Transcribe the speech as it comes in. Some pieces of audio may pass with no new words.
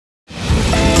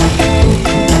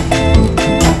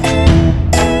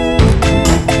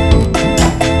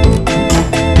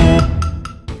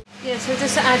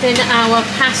adding our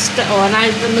pasta on,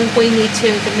 the linguine to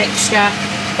the mixture.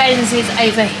 Ben's is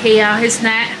over here, isn't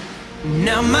it?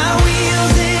 Now my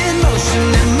wheels in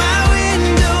motion and my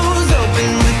windows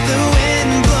open with the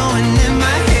wind blowing in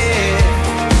my hair.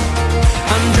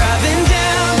 I'm driving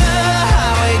down the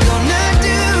highway, gonna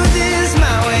do this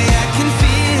my way. I can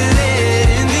feel it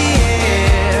in the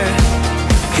air.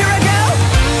 Here I go.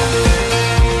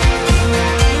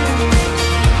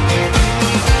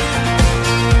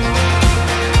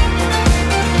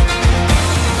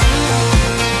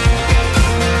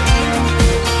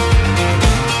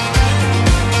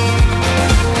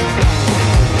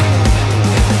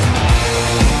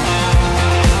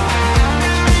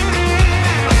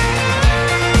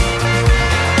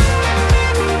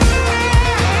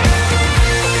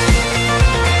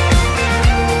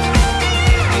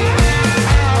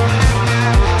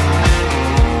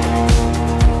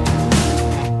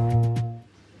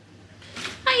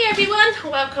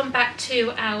 Welcome back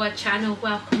to our channel,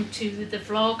 welcome to the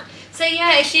vlog. So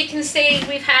yeah, as you can see,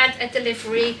 we've had a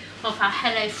delivery of our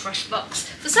Hello Fresh box.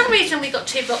 For some reason we got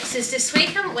 2 boxes this week,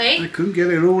 haven't we? I couldn't get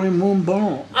it all in one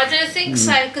box. I don't think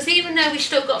so, because even though we've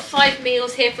still got 5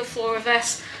 meals here for 4 of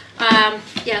us,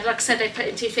 yeah, like I said, they put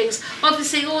in 2 things.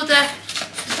 Obviously all the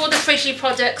fridgy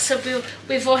products, so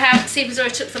we've all had, Stephen's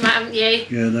already took them out, haven't you?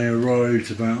 Yeah, they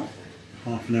arrived about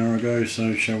half an hour ago,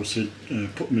 so Cheryl said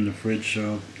put them in the fridge,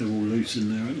 so they're all loose in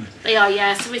there, aren't they? They are,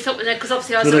 yeah, so we thought, because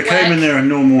obviously I was but at they came in there in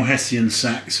normal Hessian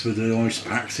sacks with the ice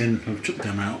packs in. I've took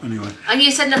them out anyway. And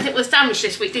you said nothing was damaged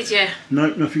this week, did you?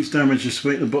 Nope, nothing's damaged this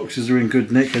week. The boxes are in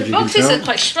good nick, as you can tell. The boxes are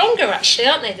quite stronger actually,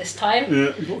 aren't they, this time? Yeah,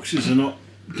 the boxes are not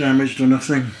damaged or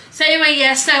nothing. So anyway,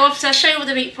 yeah, so obviously I'll show you all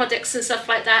the meat products and stuff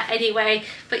like that anyway,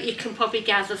 but you can probably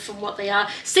gather from what they are.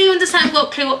 So you haven't got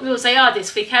a clue what meals they are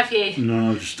this week, have you?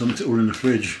 No, I've just dumped it all in the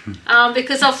fridge.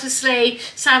 Because obviously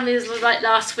Sammy was like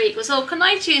last week was, oh, can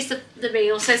I choose the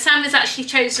meal? So Sammy's actually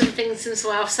chosen things as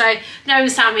well, so knowing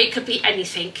Sammy, it could be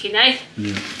anything, you know?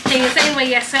 Yeah. Things. Anyway,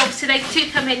 yeah, so obviously they 2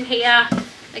 come in here.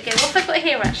 Again, what have I got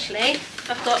here actually?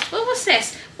 I've got, well, what's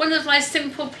this? One of my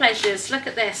simple pleasures, look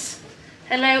at this.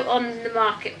 Hello on the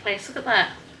marketplace. Look at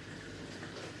that.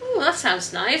 Oh, that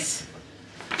sounds nice,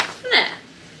 isn't it?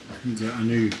 Is that a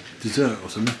new dessert or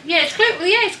something? Yeah, it's gluten.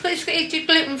 Yeah, it's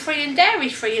gluten-free and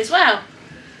dairy-free as well.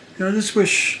 Yeah, I just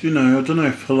wish, you know, I don't know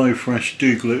if Hello Fresh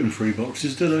do gluten-free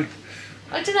boxes, do they?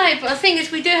 I don't know, but the thing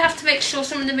is, we do have to make sure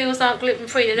some of the meals aren't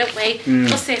gluten-free, don't we? Yeah.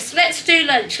 What's this? Let's do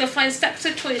lunch. You'll find stacks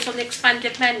of choice on the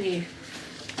expanded menu.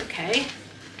 Okay.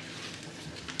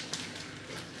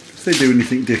 If they do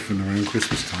anything different around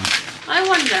Christmas time. I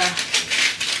wonder.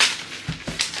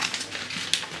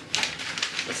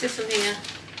 What's this on here?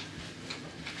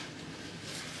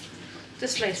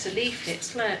 Just loads of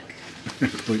leaflets, look.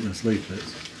 Pointless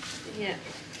leaflets. Yeah.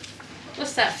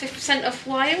 What's that? 50% off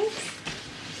Wild?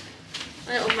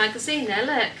 A little magazine there,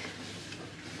 look.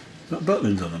 Is that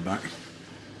buttons on the back?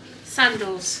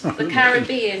 Sandals, the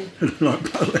Caribbean. They look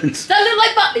like buttons. That look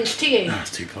like buttons to you?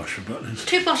 That's too posh for buttons.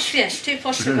 Too posh, yes, too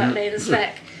posh for buttons,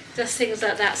 look. Just things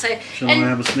like that. So, shall I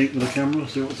have a sneak with the camera,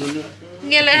 see what's in there?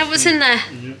 Yeah, let's have what's in there.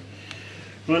 Yeah.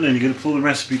 Right then, you're going to pull the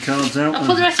recipe cards out. I'll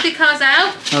pull the recipe cards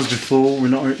out. As before, we're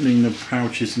not opening the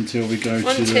pouches until we go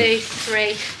 1, to 2,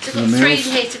 3. So we've got 3 in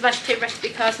here, to 2 recipe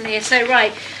cards in here. So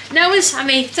right, now is, I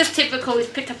mean, just typical,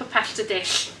 we've picked up a pasta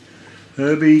dish.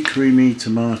 Herby, creamy,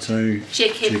 tomato,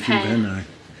 chicken penne.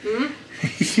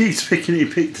 He keeps picking, he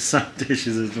picked the same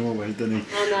dishes as always, doesn't he?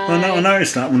 I know. I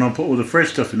noticed that when I put all the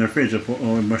fresh stuff in the fridge. I put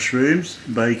mushrooms,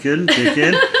 bacon,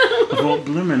 chicken. I thought,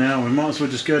 blooming hell, we might as well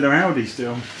just go to Aldi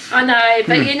still. I know,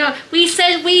 but you know, we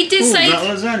did say...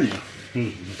 Is that lasagna?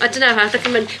 I don't know how to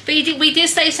recommend, but we did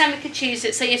say Sammy could choose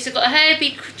it. So yes, we've got a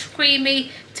herby,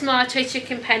 creamy, tomato,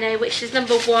 chicken penne, which is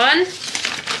number 1,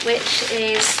 which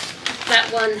is that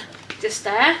one just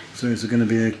there. So is it going to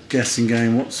be a guessing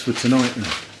game? What's for tonight then?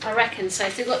 I reckon so.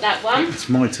 So we've got that one. It's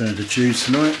my turn to choose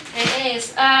tonight. It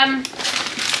is.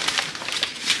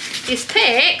 He's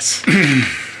picked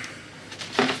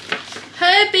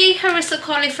herby, harissa,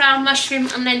 cauliflower, mushroom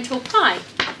and lentil pie.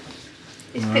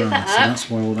 He's picked that so up. That's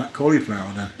why all that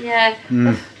cauliflower then. Yeah.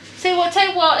 So what? Tell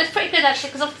you what, it's pretty good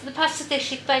actually, because after the pasta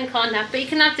dish you can't have, but you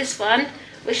can have this one,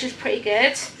 which is pretty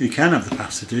good. You can have the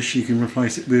pasta dish. You can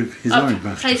replace it with his own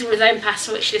pasta. Replace it with his own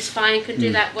pasta, which is fine. You can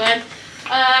do that one.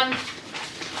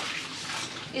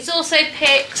 He's also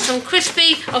picked some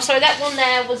crispy. Oh, sorry, that one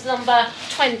there was number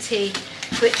 20,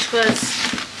 which was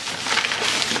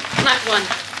that one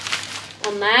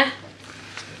on there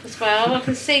as well. I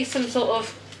can see some sort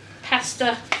of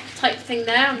pasta type thing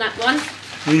there on that one.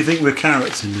 What do you think with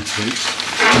carrots in this week?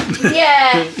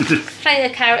 Yeah, plenty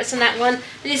of carrots in that one.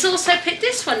 And he's also picked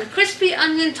this one, crispy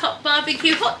onion top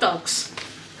barbecue hot dogs.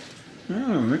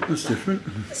 Oh, right, that's different.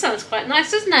 That sounds quite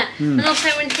nice, doesn't it? And also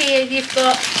in here you've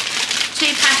got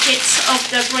 2 packets of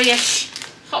the British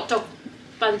hot dog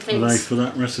bun things. Are they for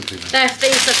that recipe then?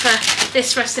 These are for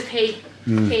this recipe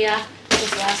here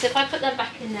as well. So if I put them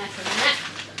back in there for a minute.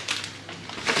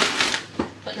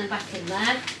 Put them back in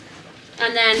there.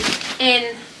 And then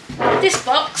in this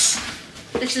box,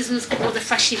 this is all the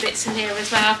freshy bits in here as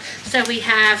well. So we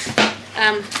have,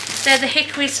 they're the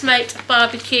hickory smoked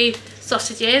barbecue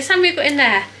sausages. How many have we got in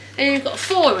there? And you've got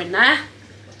 4 in there.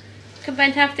 Can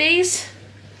Ben have these?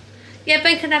 Yeah,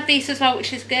 Ben can have these as well,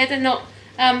 which is good. They're not,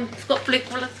 it's got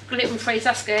gluten free, so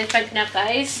that's good. Ben can have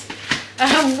those.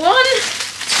 1,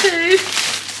 2,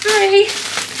 3,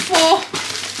 4,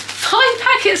 5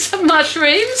 packets of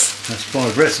mushrooms. That's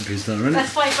 5 recipes though, isn't it?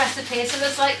 That's 5 recipes. So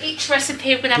there's like each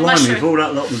recipe we're going to have Blimey, mushrooms. if all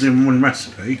that lot was in one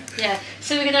recipe. Yeah,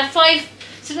 so we're going to have 5.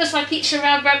 So just like each of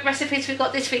our recipes we've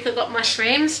got this week, we've got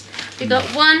mushrooms. We've got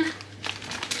 1,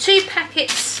 2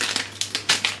 packets.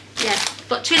 Yeah,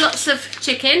 got 2 lots of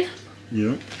chicken.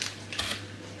 Yeah.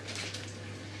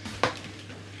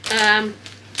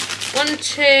 1,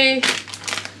 2,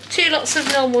 2 lots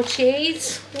of normal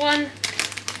cheese. 1,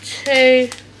 2,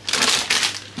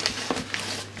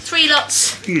 3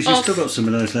 lots. You've still got some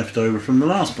of those left over from the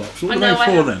last box. What were they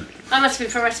for then? I must have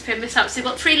been for a recipe and missed out. So we've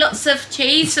got 3 lots of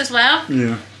cheese as well.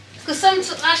 Yeah. Because some of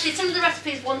the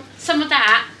recipes want some of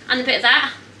that and a bit of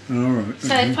that. Alright.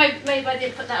 So maybe I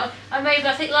didn't put that on. And maybe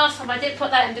I think last time I didn't put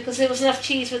that in because there was enough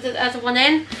cheese with the other one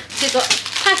in. So we've got a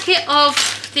packet of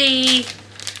the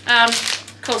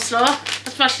coleslaw.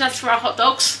 That's for our hot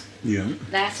dogs. Yeah.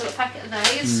 There, so a packet of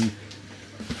those.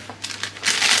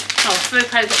 Oh, so we've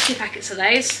probably got 2 packets of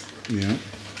those. Yeah.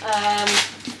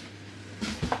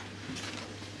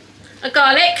 A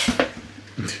garlic.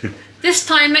 This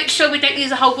time, make sure we don't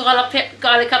use a whole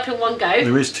garlic up in one go.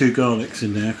 There is 2 garlics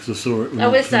in there because I saw it.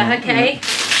 Oh, is there? Okay. Yeah.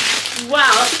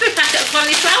 Wow, that's a big packet of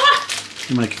cauliflower.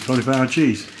 You're making cauliflower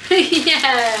cheese.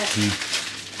 Yeah.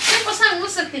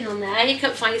 What's looking on there? You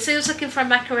couldn't find it. So he was looking for a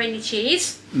macaroni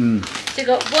cheese. So you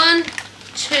got 1,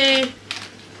 2,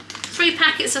 3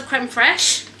 packets of creme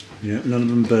fraiche. Yeah, none of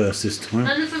them burst this time.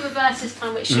 None of them are burst this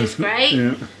time, which is great.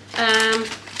 Yeah.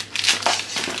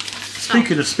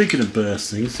 Speaking of burst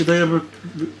things, did they ever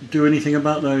do anything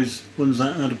about those ones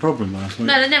that had a problem last week?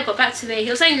 No, they never got back to me. It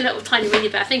was only a little tiny mini,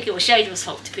 but I think it was Shaden's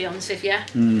fault, to be honest with you.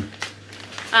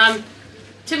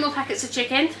 2 more packets of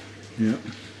chicken. Yeah.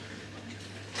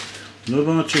 Love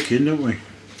our chicken, don't we?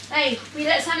 Hey, we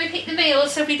let Sammy pick the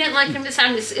meals, so if we don't like them, it's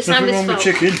Sammy's Nothing wrong with fault.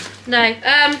 chicken. No.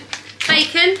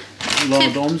 Bacon.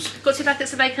 Lardons. Got 2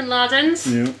 packets of bacon lardons.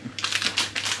 Yeah.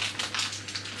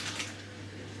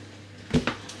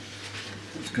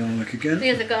 Garlic again.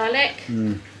 The other garlic.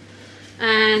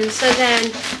 And so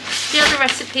then the other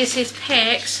recipes he's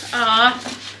picked are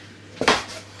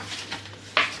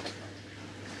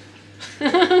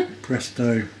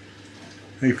Presto.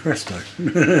 Hey presto.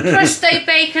 presto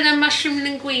bacon and mushroom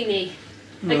linguine.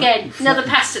 Again, another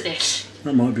pasta dish.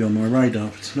 That might be on my radar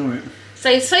for tonight.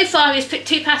 So far he's picked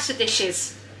 2 pasta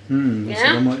dishes. So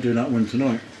I might do that one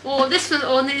tonight. Or this one,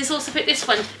 or he's also picked this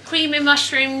one. Creamy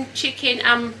mushroom chicken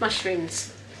and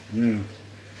mushrooms. Yeah.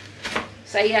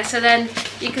 So yeah, so then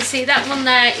you can see that one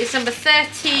there is number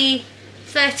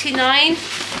 39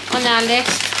 on our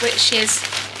list, which is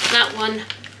that one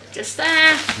just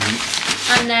there.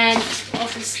 And then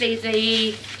obviously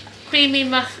the creamy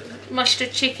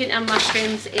mustard chicken and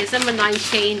mushrooms is number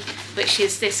 19, which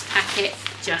is this packet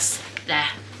just there.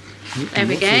 There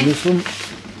we go. This one?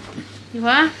 You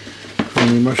are?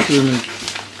 Creamy mushroom and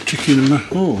chicken and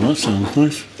oh, that sounds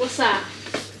nice. What's that?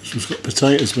 This one's got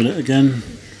potatoes with it again.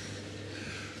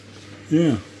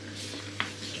 Yeah.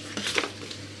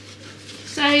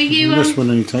 So you this one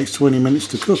only takes 20 minutes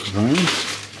to cook, apparently.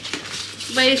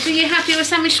 Wait, so you happy with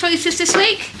sandwich choices this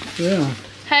week? Yeah.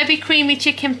 Herby creamy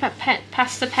chicken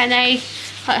pasta penne,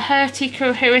 hearty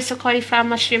harissa cauliflower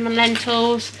mushroom and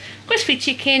lentils, crispy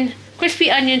chicken, crispy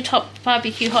onion top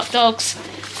barbecue hot dogs,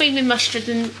 creamy mustard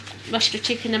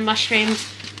chicken and mushrooms,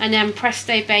 and then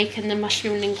presto bacon and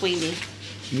mushroom linguine.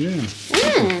 Yeah.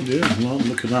 Yeah, well,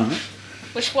 look at that.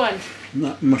 Which one?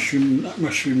 That mushroom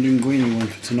linguine one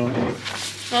for tonight.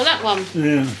 Oh, that one.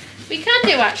 Yeah. We can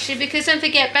do actually, because don't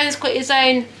forget Ben's got his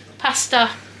own pasta,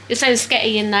 his own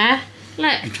sketty in there.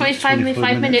 Look, 25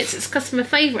 minutes. It's customer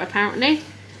favourite apparently.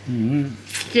 The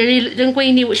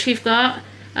linguine which we've got,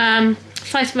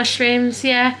 sliced mushrooms,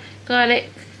 yeah, garlic.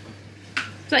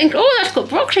 Oh, that's got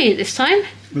broccoli in it this time.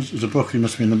 The broccoli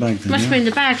must be in the bag then. Must be in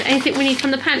the bag. Anything we need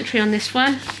from the pantry on this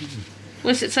one?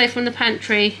 What's it say from the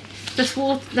pantry? Just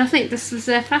water. I think this is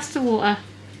pasta water.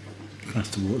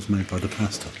 Pasta water's made by the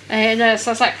pasta. No,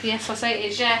 so exactly. Yes, I say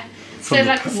it is. Yeah. So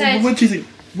like I said, where do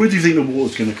you think the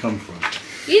water's going to come from?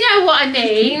 You know what I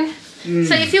mean.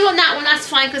 So if you want that one, that's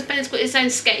fine, because Ben's got his own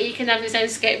skate. You can have his own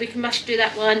skate. We can mush do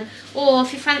that one. Or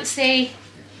if you fancy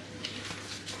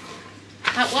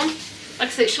that one, like I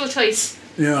said, it's your choice.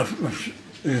 Yeah,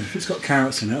 if it's got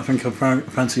carrots in it, I think I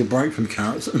fancy a break from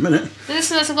carrots at the minute. But this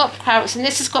one hasn't got carrots, and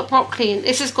this has got broccoli, and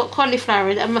this has got cauliflower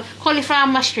and cauliflower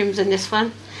mushrooms in this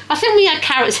one. I think we had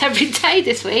carrots every day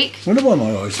this week. I wonder why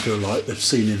my eyes feel like they've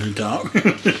seen in the dark.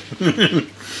 Actually,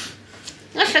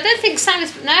 I don't think Sammy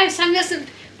doesn't.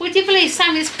 Would you believe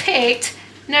Sammy's picked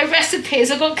no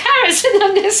recipes? I've got carrots in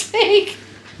them this week.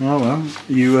 Oh well,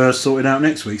 you sorted out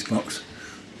next week's box?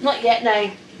 Not yet,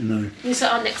 no. No. You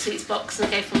sort on next week's box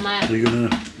and go from there. So you're going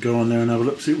to go on there and have a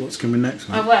look, see what's coming next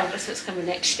one? Oh well, that's what's coming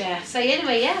next year. So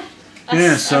anyway, yeah.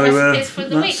 That's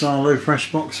week. our low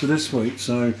fresh box for this week.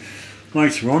 So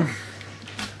later on,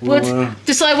 we'll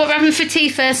decide what we're having for tea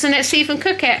first, and let's see if we can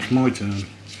cook it. It's my turn.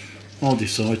 I'll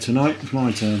decide tonight. It's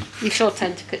my turn. It's your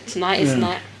turn to cook tonight, isn't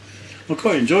it? I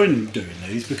quite enjoy doing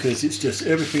these because it's just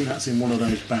everything that's in one of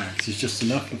those bags is just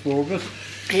enough for four of us.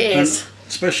 It is. And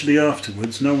especially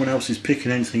afterwards, no one else is picking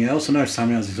anything else. I know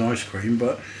Sammy has his ice cream,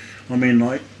 but I mean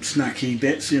like snacky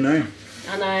bits, you know.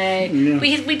 I know. Yeah.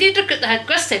 We did look at the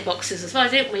Grossman boxes as well,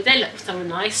 didn't we? They look so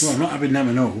nice. Well, I'm not having them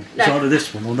and all. No. It's either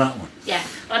this one or that one. Yeah,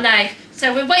 I know.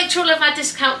 So we'll wait till all of our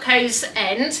discount codes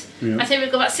end. Yeah. I think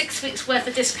we've got about 6 weeks worth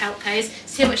of discount codes,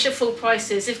 see how much the full price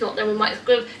is. If not, then we might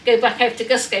go back over to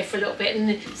Gusco for a little bit,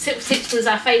 and six was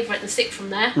our favourite, and stick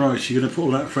from there. Right, so you're going to put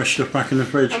all that fresh stuff back in the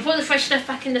fridge? I'll put the fresh stuff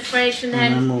back in the fridge, and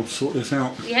then we'll sort this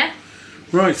out. Yeah.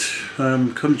 Right,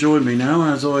 come join me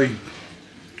now as I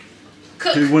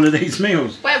Cook. do one of these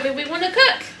meals. Whatever we want to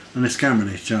cook. And this camera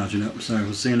is charging up, so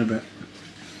we'll see in a bit.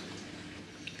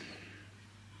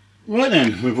 Right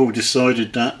then, we've all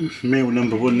decided that meal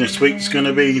number one this week is going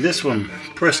to be this one.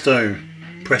 Presto.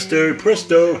 Presto,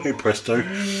 presto, hey presto.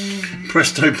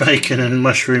 Presto bacon and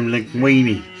mushroom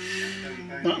linguine.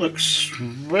 That looks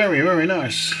very, very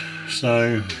nice.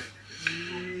 So,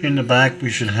 in the bag we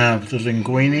should have the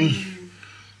linguine.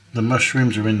 The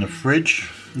mushrooms are in the fridge.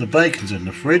 The bacon's in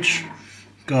the fridge.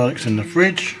 Garlic's in the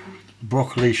fridge.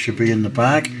 Broccoli should be in the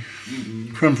bag.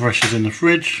 Creme fraiche is in the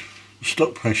fridge.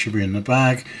 Stock paste should be in the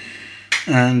bag.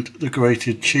 And the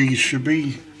grated cheese should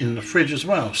be in the fridge as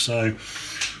well. So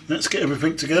let's get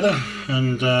everything together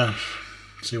and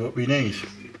see what we need.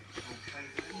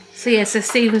 So yeah, so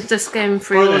Stephen's just going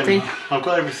through all the... I've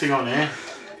got everything on here.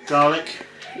 Garlic,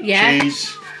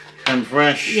 cheese, creme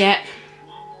fraiche,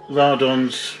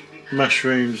 lardons,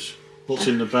 mushrooms, what's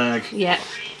in the bag,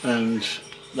 and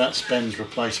that's Ben's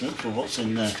replacement for what's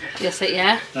in there. Yes,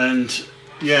 yeah. And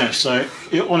yeah, so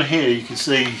on here you can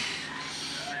see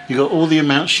you got all the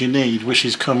amounts you need, which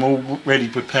has come already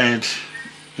prepared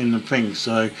in the thing.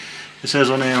 So it says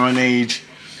on here I need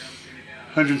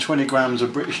 120 grams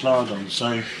of British lardons.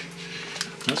 So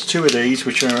that's 2 of these,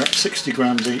 which are at 60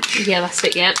 grams each. Yeah, that's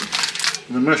it. Yeah.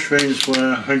 The mushrooms were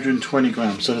 120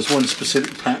 grams. So there's one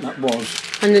specific pack that was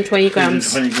 120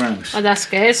 grams. 120 grams. Oh, that's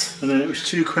good. And then it was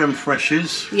 2 creme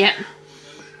fraiches. Yeah.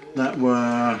 That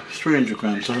were 300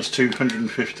 grams, so that's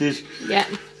 250s. Yeah.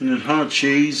 And then hard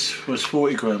cheese was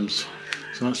 40 grams,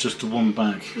 so that's just the one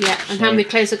bag. Yeah, and how many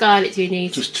cloves of garlic do you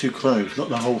need? Just 2 cloves, not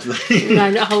the whole thing. No,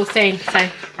 not the whole thing. So.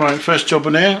 Right, first job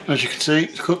on here, as you can see,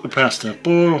 is cook the pasta.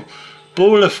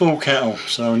 Boil a full kettle,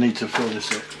 so I need to fill this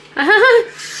up.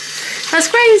 That's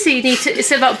crazy. You need to.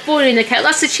 It's about boiling the kettle.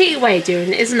 That's a cheap way of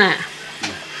doing it, isn't it?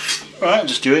 Yeah. Right,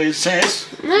 just do it. It says.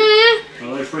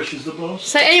 Hello, fresh as the boss.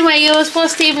 So anyway, while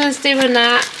Stephen's doing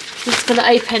that, I'm just going to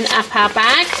open up our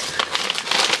bag.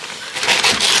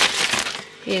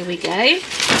 Here we go.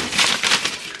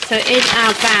 So in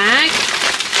our bag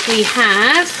we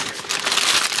have,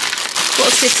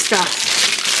 what's this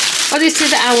stuff? Oh, this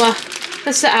is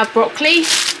our broccoli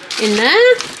in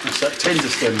there. That's that tender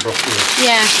stem broccoli.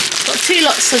 Yeah, got 2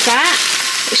 lots of that,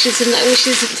 which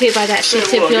isn't too bad actually.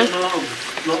 So what,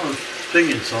 a lot of thing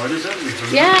inside, isn't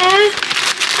it? Yeah,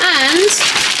 and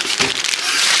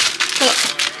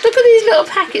look at these little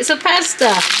packets of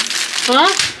pasta. Huh?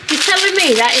 You're telling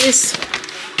me that is...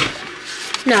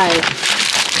 No. I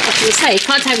was going to say, you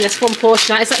can't tell me that's one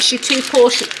portion. It's actually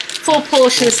 4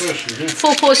 portions.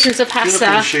 4 portions of pasta. Look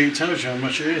at the sheet, tells you how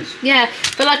much it is. Yeah,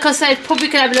 but like I said, probably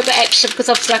going to have a little bit extra because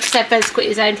obviously, like I said, Ben's got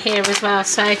his own here as well.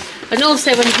 So, and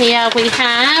also in here we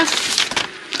have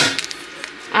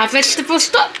our vegetable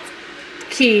stock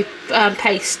cube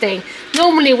pasting.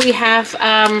 Normally we have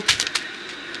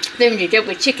limited, don't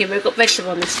we? Chicken, we've got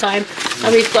vegetable this time.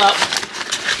 And we've got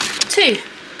 2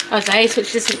 of those,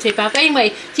 which isn't too bad. But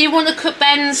anyway, do you want to cook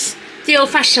Ben's the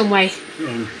old-fashioned way?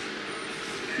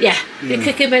 Yeah, you're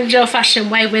cooking Ben's the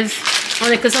old-fashioned way with,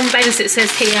 because on Ben's it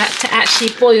says here to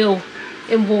actually boil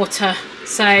in water.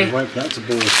 So wait for that to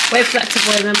boil. Wait for that to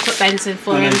boil and then put Ben's in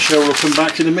for him. And then Cheryl will come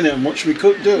back in a minute and watch me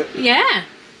cook, do it. Yeah.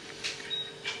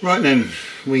 Right then,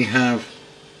 we have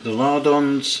the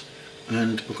lardons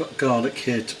and we've got garlic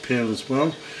here to peel as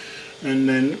well. And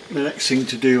then the next thing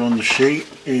to do on the sheet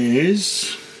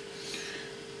is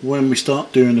when we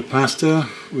start doing the pasta,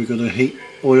 we're going to heat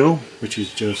oil, which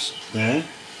is just there.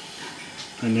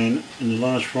 And then in the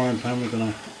large frying pan we're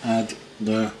going to add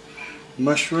the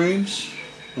mushrooms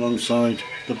alongside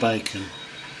the bacon.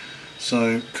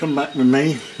 So come back with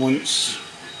me once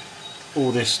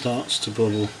all this starts to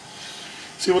bubble.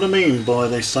 See what I mean by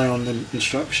they say on the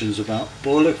instructions about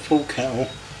boil a full kettle,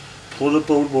 pour the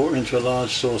boiled water into a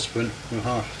large saucepan with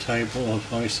half a table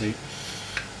of ice heat,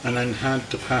 and then add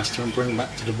the pasta and bring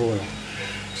back to the boil.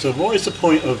 So what is the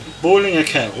point of boiling a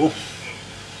kettle,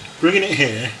 bringing it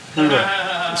here, and look,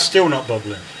 it's still not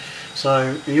bubbling.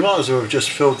 So you might as well have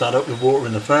just filled that up with water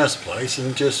in the first place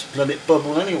and just let it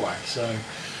bubble anyway. So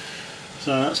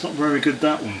that's not very good,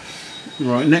 that one.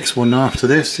 Right, next one after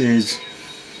this is,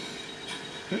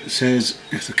 it says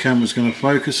if the camera's going to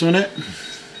focus on it.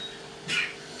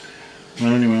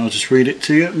 Well anyway, I'll just read it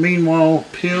to you. Meanwhile,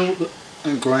 peel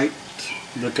and grate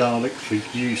the garlic for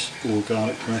use or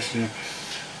garlic press here.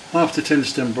 Half the 10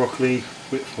 stem broccoli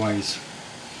widthways.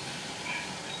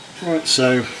 Right,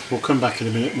 so we'll come back in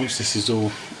a minute once this is all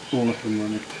up and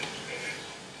running.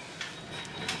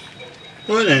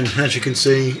 Right then, as you can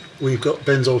see, we've got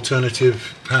Ben's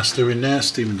alternative pasta in there,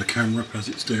 steaming the camera up as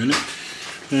it's doing it.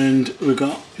 And we've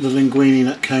got the linguine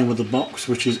that came with the box,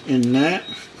 which is in there.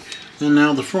 And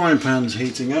now the frying pan's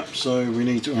heating up, so we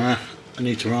need to I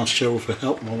need to ask Cheryl for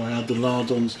help while I add the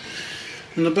lardons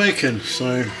and the bacon.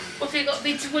 So what have you got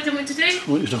me to, what do you want me to do? I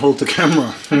want you to hold the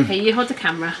camera. Okay, you hold the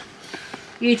camera.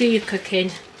 You do your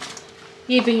cooking.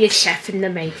 You be your chef in the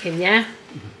making, yeah?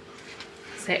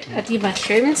 So add your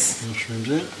mushrooms. Mushrooms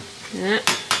in. Yeah.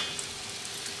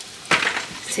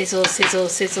 Sizzle, sizzle,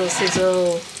 sizzle,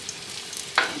 sizzle.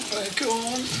 Go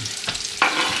on.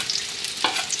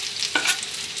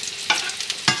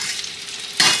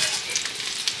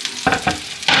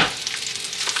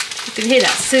 You can hear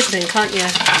that sizzling, can't you?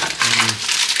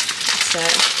 So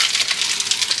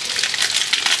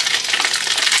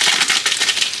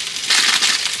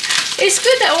it's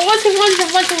good that one thing I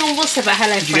will say about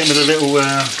Hello Fresh. Did you get me the little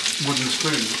wooden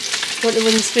spoon? Want the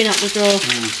wooden spoon up the door?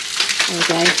 There we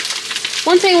go.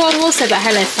 One thing I will say about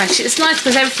Hello Fresh, it's nice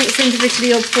because everything's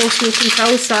individually on portion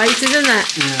control size, isn't it?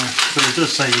 Yeah, but it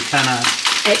does say you can add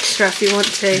extra if you want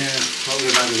to. Yeah, but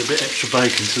we've added a bit extra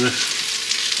bacon to this.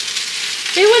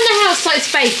 Who in the house likes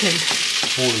bacon?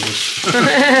 All of us.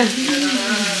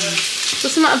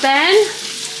 What's the matter, Ben?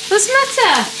 What's the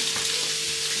matter?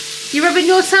 You rubbing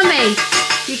your tummy?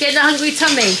 You getting a hungry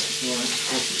tummy?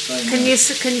 Right, can you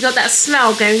got that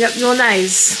smell going up your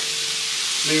nose?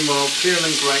 Meanwhile, peel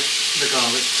and grate the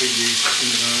garlic to use in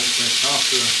the garlic press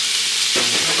after the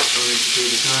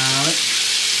garlic.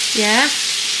 Yeah.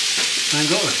 I ain't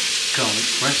got a garlic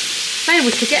press. Maybe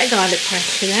we could get a garlic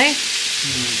press, you know.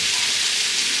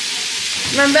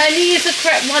 Remember, only use the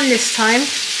correct one this time.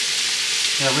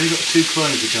 Yeah, we've got 2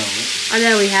 cloves of garlic. I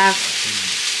know we have.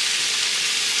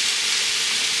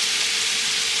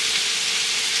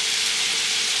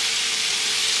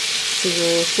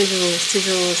 Sizzle, sizzle,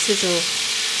 sizzle, sizzle.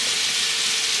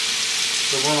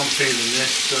 So while I'm peeling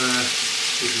this,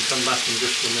 we can come back in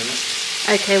just a minute.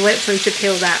 Okay, wait for him to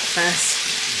peel that first.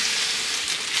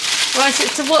 Right,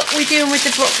 so what are we doing with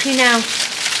the broccoli now?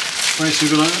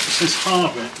 Basically, like, it says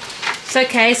halve it. It's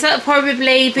okay, so that'll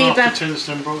probably be about... After 10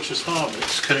 stem broccoli, just halve it,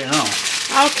 just cut it in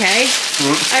half. Okay.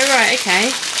 Right. Oh, right, okay.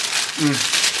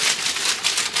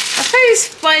 I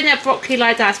suppose buying that broccoli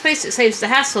like that, I suppose it saves the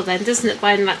hassle then, doesn't it?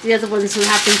 Buying like the other ones and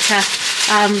having to,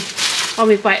 when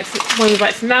we buy it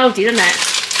from Aldi, doesn't it?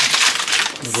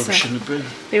 The rubbish in the bin.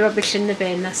 The rubbish in the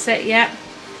bin, that's it, yeah.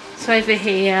 So over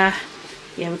here,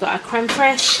 yeah, we've got our creme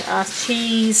fraiche, our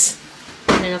cheese,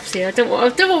 and then obviously I don't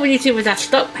know what we need to do with our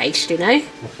stock paste, you know.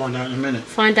 We'll find out in a minute.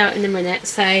 Find out in a minute,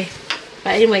 so...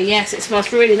 But anyway, yes, it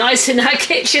smells really nice in our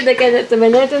kitchen again at the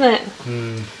minute, doesn't it?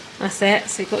 That's it.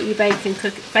 So you've got your bacon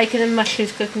and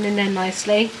mushrooms cooking in there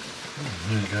nicely.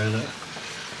 There you go, look.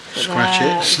 Scratch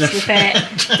it, sniff it.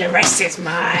 The rest is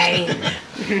mine.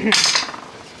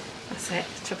 That's it.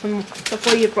 Chop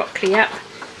all your broccoli up.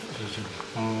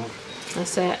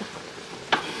 That's it.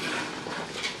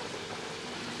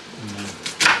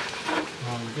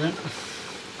 Okay.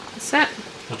 That's it.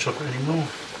 I'll chop it anymore.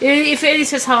 If it only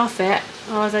says half it,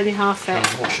 oh, it's only half it.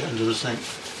 I'll wash it under the sink.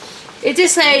 It did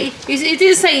say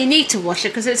you need to wash it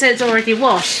because it says it's already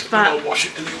washed, but I'll wash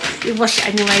it anyway. you wash it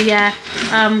anyway, yeah.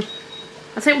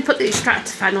 I think we'll put the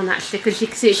extractor fan on actually because you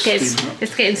can see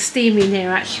it's getting steamy in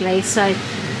here actually. So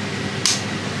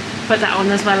put that on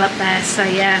as well up there. So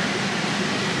yeah.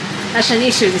 Actually,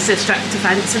 an issue with this extractor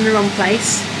fan. It's in the wrong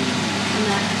place.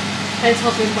 And it's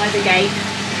hovering by the gate.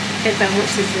 Get Ben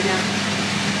wants this in now.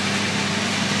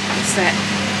 That's it.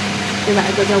 Give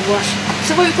that a good old wash.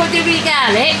 So what we've got to do with your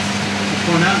garlic?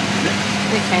 One out, isn't it?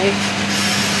 Okay.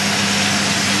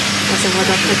 That's a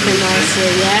wash quickly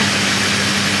nicely, yeah.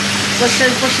 Wash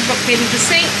your broccoli into the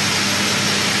sink.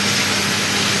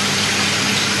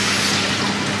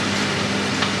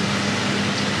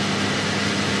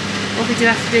 What we do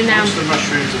have to do now? Once the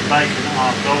mushrooms and bacon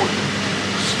are golden,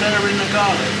 stir in the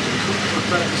garlic and cook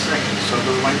for 30 seconds. So I'm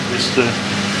going to wait for this to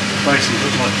basically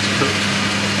look like it's cooked.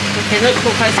 Okay, not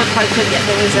quite cooked yet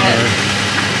though, is it?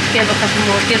 Give that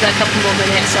a couple more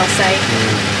minutes, I'll say.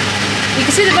 You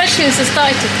can see the mushrooms are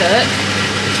starting to cook.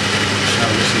 So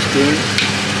this is doing.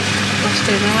 That's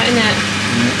doing alright, isn't it?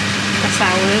 Yeah. That's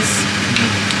ours.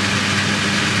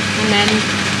 And then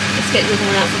let's get the other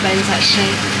one out for Ben's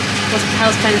actually.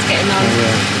 How's Ben's getting on?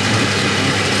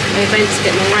 Ben's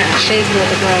getting on right actually, isn't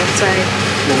it, as well? So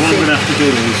well, what we're going to have to do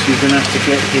is you're going to have to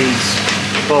get his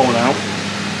bowl out.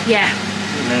 Yeah.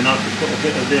 And then I can put a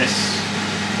bit of this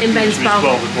in Ben's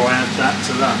bowl before I add that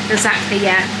to that. Exactly,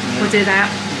 yeah. We'll do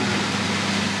that.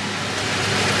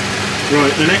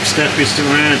 Right, the next step is to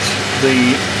add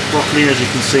the broccoli, as you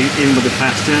can see, in with the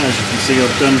pasta. As you can see,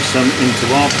 I've done some into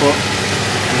our pot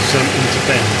and some into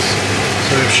Ben's.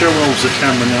 So if Cheryl rolls the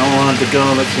camera now, I'll add the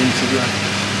garlic into the...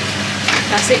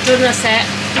 That's it, done, that's it.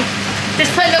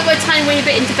 Just put a little bit of tiny wee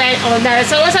bit into Ben. Oh no,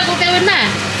 so what's that going to go in there?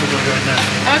 We're going to go in there.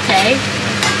 Okay.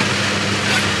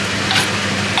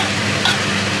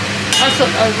 I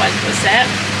thought that was right for a set.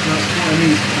 That's quite an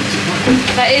easy one.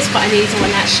 That is quite an easy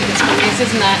one actually, this one is,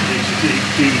 isn't it?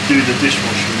 You do the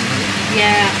dishwasher.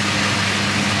 Yeah.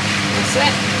 That's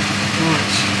it.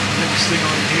 Right, next thing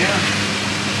on here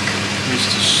is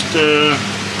to stir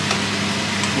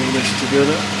all this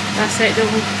together. That's it,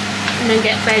 and then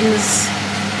get Ben's,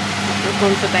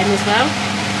 one for Ben as well.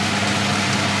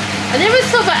 I never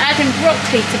thought about adding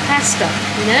broccoli to pasta,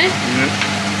 you know? Yeah.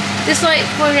 Just like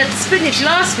when we had the spinach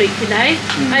last week, you know?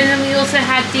 And then we also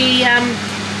had the,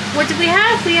 what did we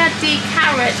have? We had the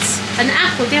carrots and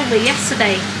apple, didn't we,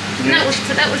 yesterday? And that was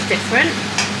different,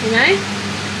 you know?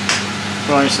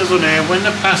 Right, it says on here, when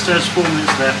the pasta has 4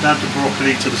 minutes left, add the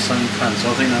broccoli to the same pan. So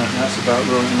I think that's about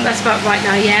right, isn't it? That's about right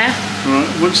now, yeah. Right,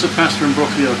 once the pasta and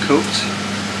broccoli are cooked,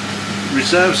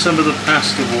 reserve some of the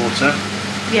pasta water.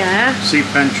 Yeah. See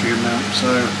pantry amount, so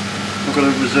I'm going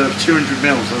to reserve 200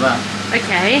 ml of that.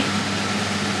 Okay.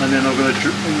 And then I'm going to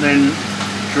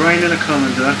drain in a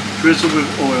colander, drizzle with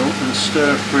oil and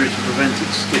stir through to prevent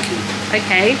it sticking.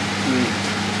 Okay.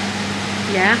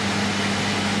 Yeah.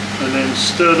 And then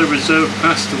stir the reserved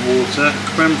pasta water,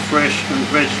 creme fraiche and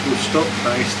vegetable stock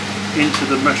paste into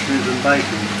the mushrooms and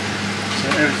bacon.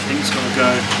 So everything's got to go.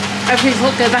 Everything's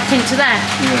got to go back into there?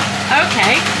 Yeah.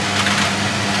 Okay.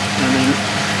 And then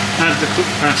add the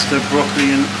cooked pasta,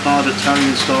 broccoli and hard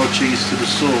Italian style cheese to the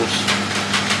sauce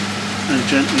and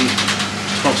gently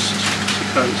toss to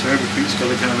coat, so everything's got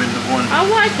to go in the one. Oh,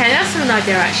 well, okay, that's an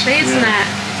idea actually, isn't it?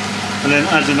 And then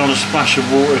adding on a splash of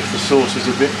water if the sauce is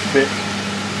a bit thick.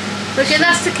 Look, if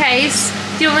that's the case,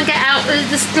 do you want to get out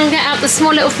the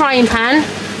small little frying pan?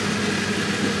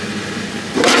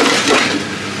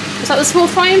 Is that the small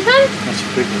frying pan? That's a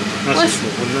big one. That's a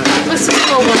small one there. What's the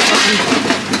small one?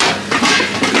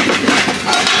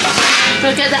 So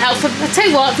get that out for. I'll tell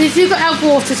you what, if you've got to add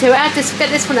water to it,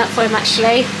 get this one out for him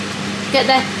actually. Get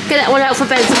that one out for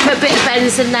Ben's. Put a bit of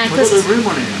Ben's in there. I've got the room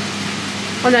on here.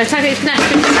 Oh no, it's going to have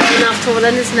to be enough all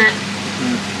then, isn't it?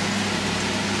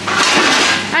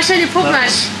 Actually, the problem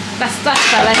that's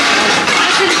valid.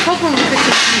 Actually, the problem with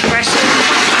cooking fresh is the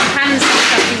pans and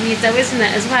stuff you use though, isn't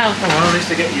it, as well? Oh, well, at least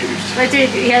they get used. They do,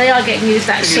 yeah, they are getting used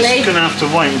actually. You're going to have to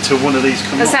wait until one of these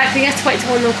comes off. Exactly, you have to wait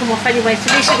till one of them come off anyway. So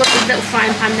at least you've got this little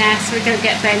frying pan there, so we don't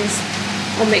get Ben's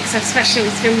or mix, especially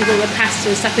with filming all the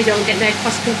pasta and stuff. We don't get no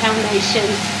cross contamination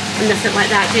and nothing like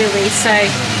that, do we? So,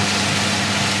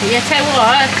 yeah, tell you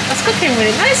what, that's cooking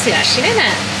really nicely actually, isn't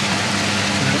it?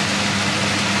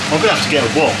 I'm going to have to get a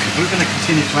wok. If we're going to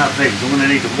continue to have these, I'm going to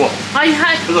need a wok. I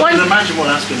had Because I can imagine what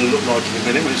that's going to look like in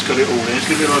a minute when it's got it all in. It's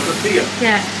going to be like a beer.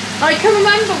 Yeah. I can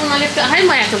remember when I lived at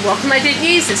home I had a wok and I didn't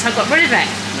use it, so I got rid of it.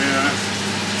 Yeah.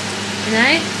 You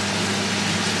know?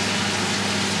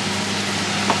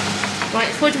 Right,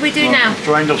 so what do we do now? I've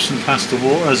drained off some pasta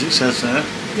water, as it says there.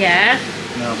 Yeah.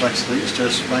 Now basically it's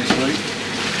just basically...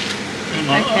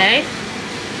 Okay.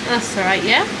 That's alright,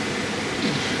 yeah.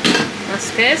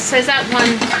 That's good. So is that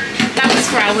one, that was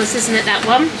for hours, isn't it, that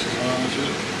one?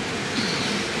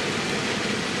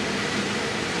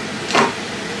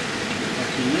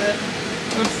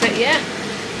 That's it, yeah.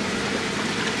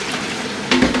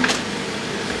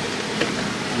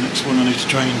 Next one I need to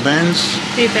drain bends.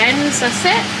 2 bends, that's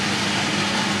it.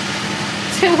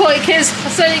 So what, because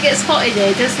it gets hot in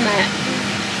here, doesn't it?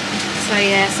 So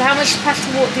yeah, so how much pasta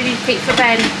water do you need to keep for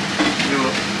Ben?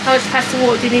 How much pasta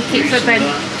water do you need to keep for Ben?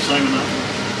 Same on that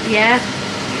one. Yeah.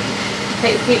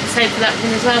 Keep the same for that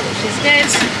one as well, which is good.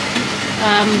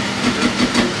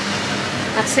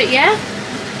 That's it, yeah?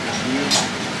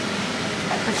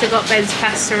 I've still got Ben's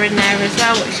pasta in there as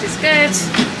well, which is good.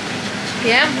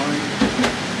 Yeah.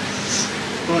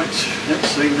 Right,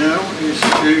 next thing now is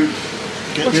to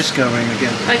get this going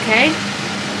again. Okay.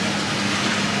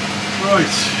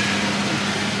 Right.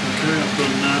 Okay, I've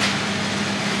done that.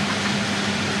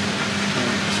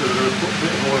 So I'll put a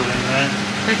bit of oil in there.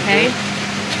 Okay.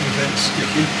 To prevent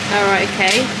sticking. Alright,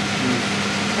 okay.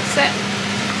 That's it.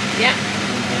 Yeah.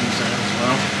 And bends there as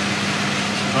well.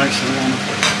 So basically I'm going to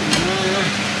put it in there.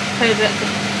 Put it,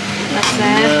 that's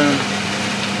there.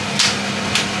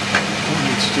 What I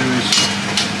need to do is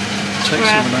take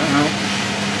some of that out.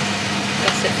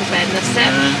 That's it for Ben, that's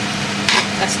it.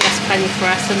 That's plenty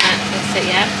for us, and that's it,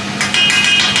 yeah.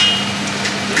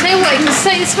 Tell you what, you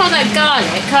can smell that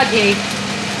garlic, can't you?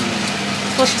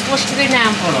 What's to do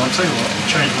now? Hold on, I'll tell you what, I'll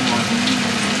change my mind.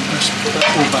 Let's put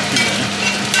that all back in there.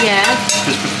 Yeah.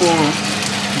 Because before,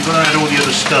 you've got to add all the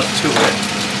other stuff to it.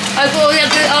 I've got to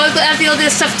add the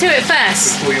other stuff to it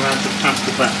first? Before you add the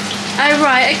pasta back. Oh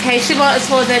right, okay, so you might as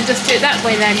well then just do it that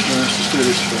way then. Let's just do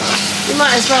this first. You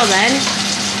might as well then.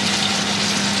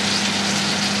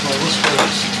 Right, let's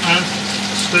first add,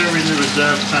 stir in the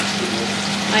reserved pasta water.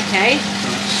 Okay.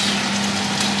 That's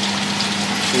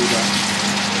all that.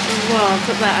 Well, I'll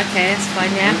put that, okay, that's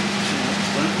fine, yeah.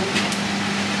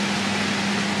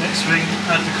 Next thing,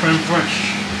 add the creme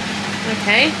fraiche.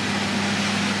 Okay.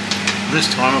 This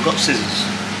time I've got scissors.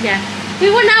 Yeah. We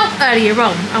went out earlier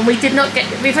on and we did not get,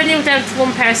 we've only down to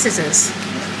 1 pair of scissors.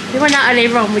 We went out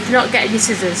earlier on, we did not get any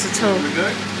scissors at all. There we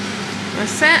go.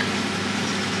 That's it.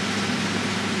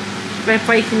 Red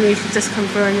breaking news will just come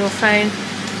through on your phone.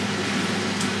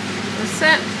 That's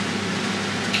it.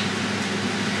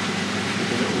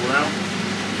 Get it all out.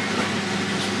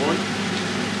 This point.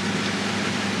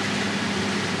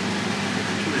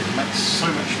 It makes so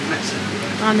much mess everywhere.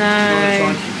 I know. You want to try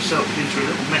and keep yourself into a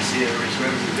little messy area so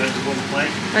everything goes to one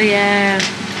place. Oh yeah.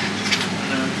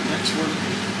 And the next one.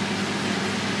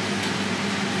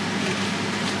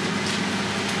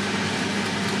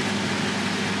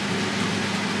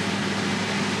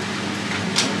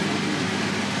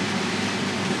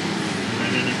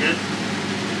 And then again.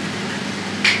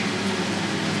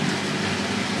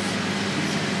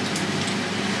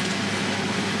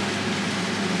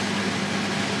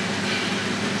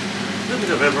 I don't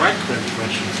think I've ever had creme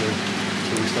fraiche until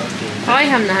we started doing it. I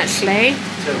haven't actually.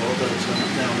 Tell you what, I'll turn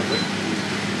that down a bit.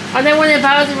 I know one of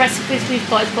our other recipes we've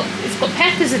got, it's got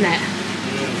peppers in it.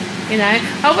 Yeah. You know,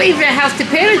 I won't even have to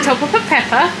peel on top of a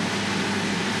pepper.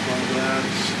 Like that.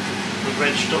 The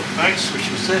veg stock base,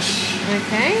 which is this.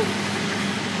 Okay.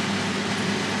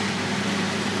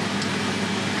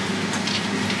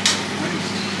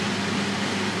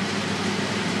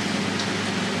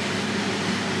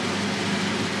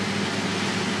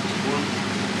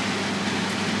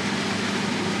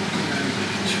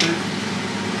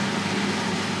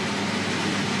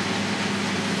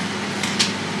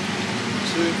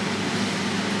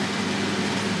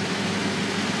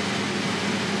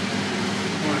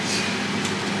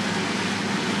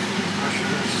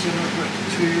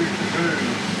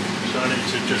 So I need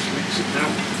to just mix it now.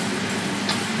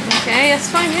 Okay, that's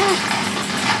fine, yeah.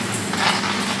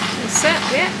 That's it,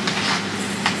 yeah.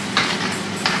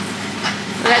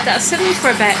 Let that simmer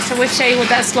for a bit, so we'll show you what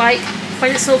that's like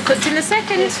when it's all cooked in a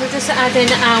second. So we're just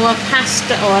adding our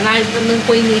pasta on, and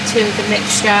we need to the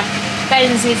mixture.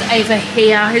 Ben's is over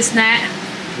here, isn't it?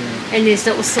 Yeah. In his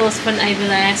little saucepan over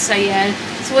there, so yeah.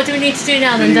 So what do we need to do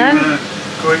now then, Dan?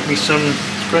 Grate me some of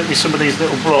these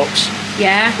little blocks.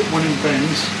 Yeah. Put one in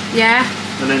Ben's. Yeah.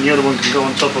 And then the other one can go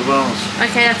on top of ours.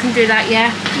 Okay, I can do that,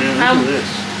 yeah. Yeah, look at this.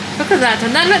 Look at that,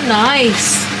 doesn't that look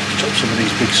nice? Chop some of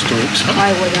these big stalks up.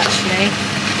 I would actually.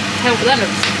 Oh, that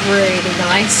looks really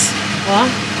nice. What?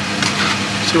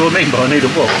 See what I mean by I need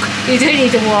a wok? You do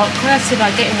need a wok. Let's see if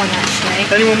I get one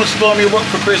actually. Anyone wants to buy me a wok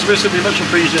for Christmas, it'd be much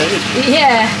appreciated.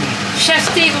 Yeah. Chef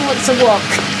Stephen wants to walk.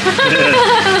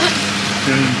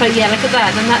 But yeah, look at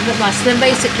that, and that looked nice. And then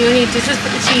basically we need to just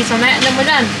put the cheese on it and then we're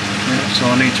done. Yeah, so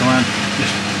I need to add this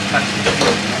package.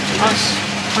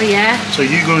 Oh yeah. So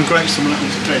you go and grate some of that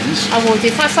into bends. I will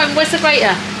do. If I find, where's the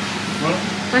grater? What?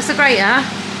 Where's the grater?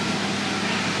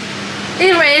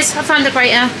 Here it is, I found the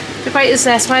grater. The grater's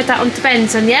there, so I add that onto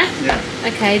Benson, yeah? Yeah.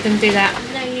 Okay, then do that.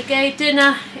 There you go,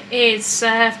 dinner is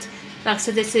served. Like I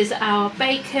said, this is our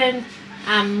bacon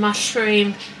and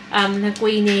mushroom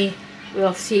linguine. Well,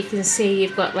 obviously you can see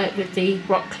you've got like with the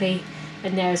broccoli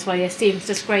in there as well. Yeah, Stephen's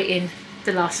just grating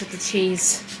the last of the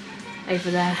cheese over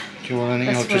there. Do you want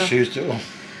anything? I've just used it all.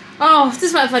 Oh, it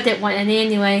doesn't matter if I don't want any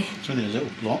anyway. It's only a little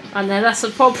block. I know, that's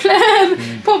a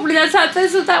problem. Probably that's that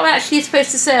we're actually supposed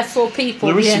to serve 4 people.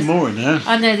 There is some more in there.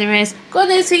 I know there is. Go on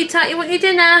then, sweetheart, you want your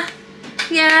dinner?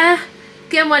 Yeah?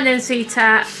 Go on then,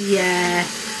 sweetheart. Yeah.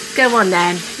 Go on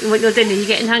then. You want your dinner? You're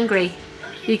getting hungry.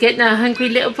 You're getting a hungry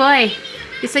little boy.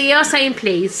 You say you're saying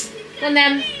please. Go on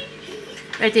then.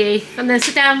 Ready? And then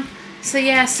sit down. So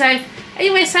yeah, so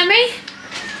anyway, Sammy,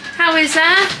 how is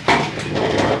that?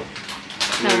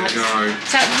 No,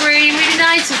 is that really, really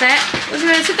nice, is it?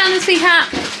 Sit down then, sweetheart.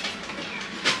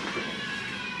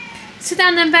 Sit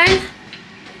down then, Ben.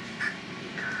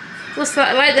 What's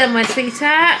that like then, my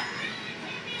sweetheart?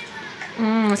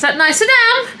 Is that nice? Sit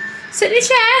down. Sit in the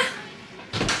chair.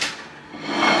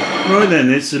 Right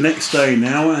then, it's the next day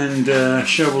now, and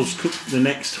Cheryl's cooked the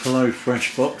next Hello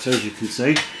Fresh box, as you can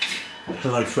see.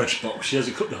 Hello Fresh box. She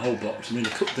hasn't cooked the whole box. I mean,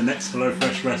 cooked the next Hello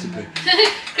Fresh recipe.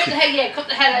 Cook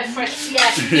the Hello Fresh.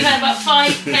 Yeah, you've had about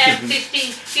 5, 10,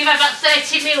 15. You've had about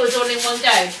 30 meals all in one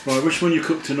go. Right, which one you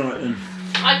cooked tonight then?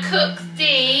 I cooked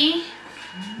the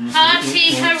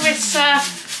hearty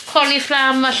harissa,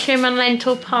 cauliflower, mushroom, and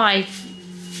lentil pie.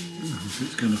 If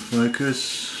it's going to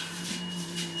focus.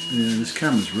 Yeah, this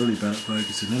camera's really bad at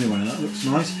focusing anyway. That looks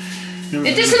nice.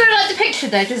 It doesn't look like the picture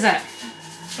though, does it?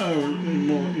 Oh,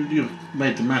 you've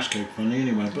made the mash go funny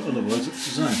anyway, but otherwise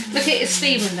it's the same. Look at it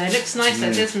steaming though, looks nice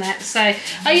though, doesn't it? So,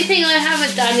 only thing I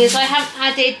haven't done is I haven't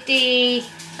added the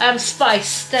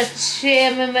spice, the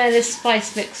Sheeran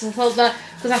spice mix. I thought that,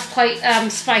 because that's quite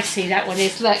spicy, that one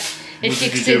is. Look, what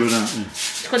did you do with that then?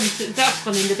 That's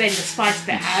gone in the bin, the spice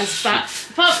bit has, but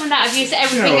apart from that I've used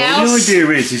everything else. The idea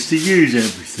is to use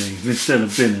everything instead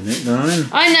of binning it, darling.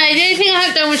 I know, the only thing I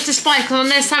haven't done was the spice, because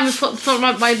unless Sam thought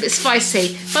my a bit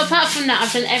spicy. But apart from that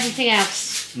I've done everything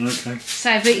else. Okay.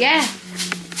 So, but yeah.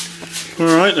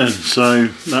 Alright then, so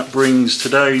that brings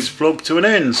today's vlog to an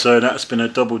end. So that's been a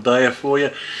double dayer for you.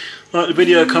 Like the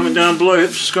video, comment down below, hit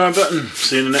the subscribe button.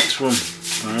 See you in the next one.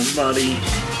 Bye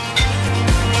everybody.